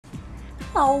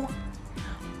Hello,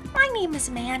 my name is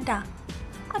Amanda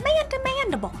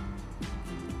Mandible,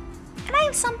 and I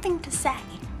have something to say.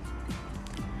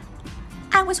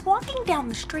 I was walking down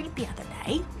the street the other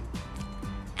day,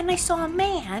 and I saw a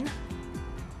man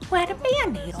who had a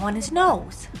Band-Aid on his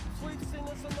nose.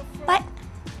 But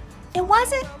it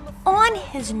wasn't on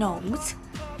his nose,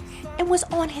 it was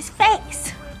on his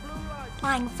face,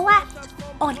 lying flat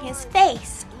on his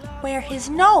face, where his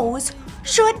nose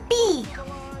should be.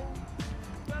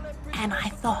 And I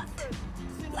thought,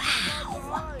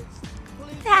 wow,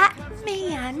 that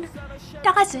man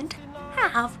doesn't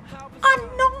have a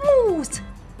nose.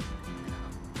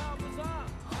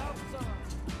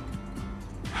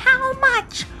 How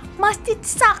much must it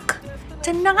suck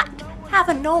to not have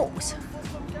a nose?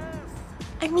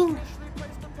 I mean,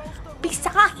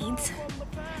 besides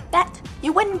that,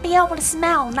 you wouldn't be able to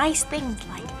smell nice things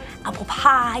like apple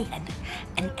pie and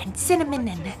cinnamon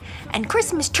and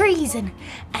Christmas trees and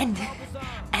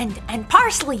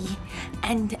parsley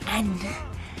and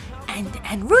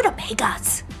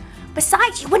rutabagas.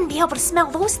 Besides, you wouldn't be able to smell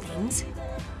those things.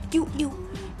 You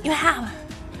have,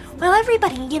 well,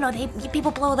 everybody,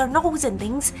 people blow their nose and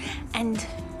things, and,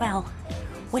 well,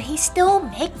 would he still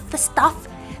make the stuff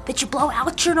that you blow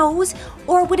out your nose,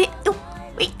 or would it,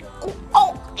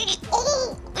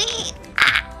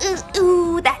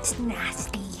 that's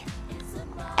nasty.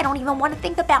 I don't even want to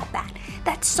think about that.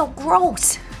 That's so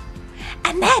gross.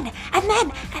 And then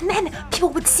people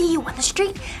would see you on the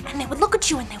street, and they would look at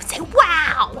you and they would say,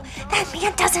 wow,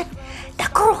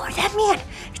 that girl or that man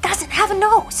doesn't have a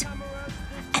nose.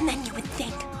 And then you would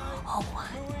think, oh,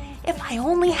 if I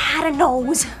only had a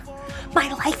nose,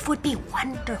 my life would be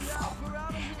wonderful.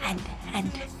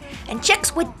 And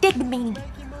chicks would dig me.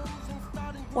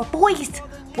 Or boys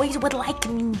would like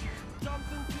me.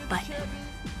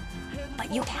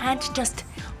 But you can't just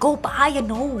go buy a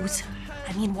nose.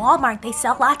 I mean, Walmart, they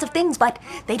sell lots of things, but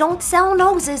they don't sell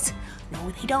noses.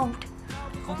 No, they don't.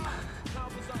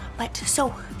 But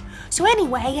so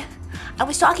anyway, I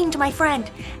was talking to my friend,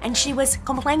 and she was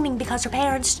complaining because her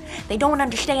parents, they don't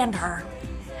understand her.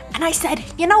 And I said,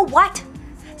 you know what?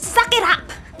 Suck it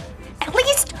up. At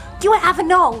least you have a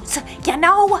nose, you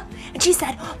know? And she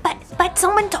said, but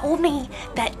someone told me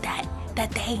that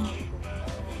they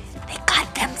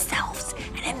cut themselves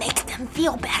and it makes them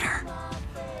feel better.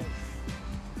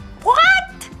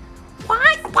 What?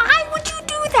 Why would you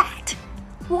do that?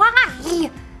 Why?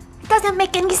 It doesn't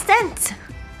make any sense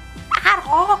at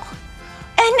all.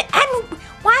 And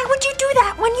why would you do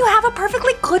that when you have a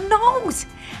perfectly good nose?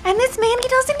 And this man, he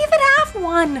doesn't even have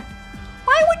one.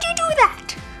 Why would you do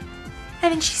that?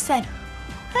 And then she said,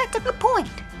 well, that's a good point.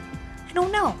 I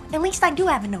don't know. At least I do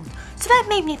have a nose. So that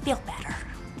made me feel better.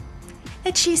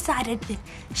 That she decided that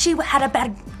she had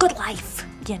a good life,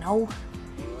 you know.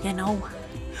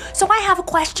 So I have a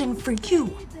question for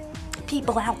you,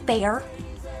 people out there.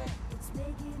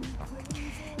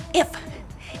 If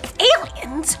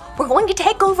aliens were going to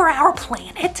take over our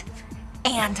planet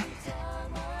and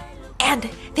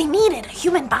they needed a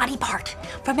human body part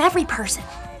from every person,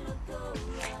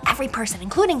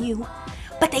 including you,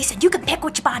 but they said you can pick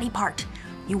which body part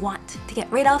you want to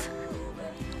get rid of,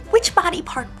 which body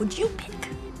part would you pick?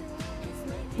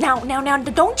 Now,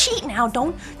 don't cheat now.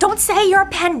 Don't say your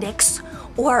appendix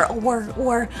or a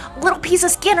little piece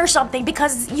of skin or something,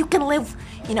 because you can live,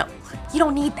 you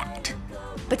don't need that.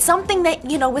 But something that,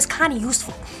 is kind of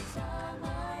useful.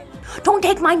 Don't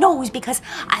take my nose, because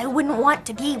I wouldn't want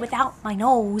to be without my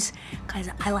nose, because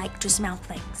I like to smell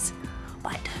things.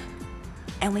 But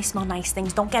I only smell nice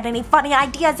things. Don't get any funny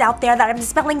ideas out there that I'm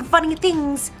smelling funny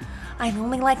things. I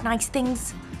only like nice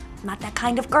things. I'm not that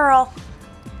kind of girl.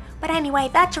 But anyway,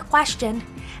 that's your question.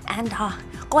 And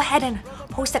go ahead and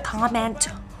post a comment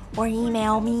or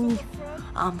email me.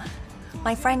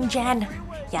 My friend Jen,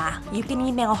 yeah, you can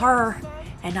email her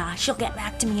and she'll get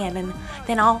back to me, and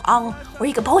then I'll or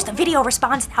you can post a video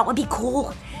response. That would be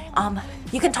cool.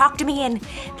 You can talk to me and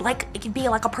it could be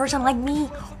like a person like me,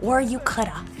 or you could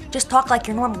just talk like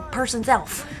your normal person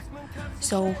self.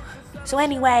 So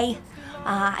anyway,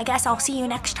 I guess I'll see you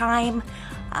next time.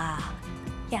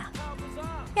 Yeah.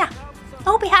 I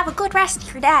hope you have a good rest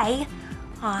of your day.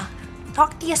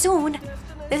 Talk to you soon.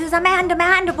 This is Amanda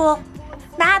Mandible.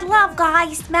 Mad love,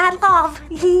 guys. Mad love.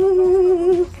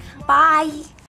 Bye.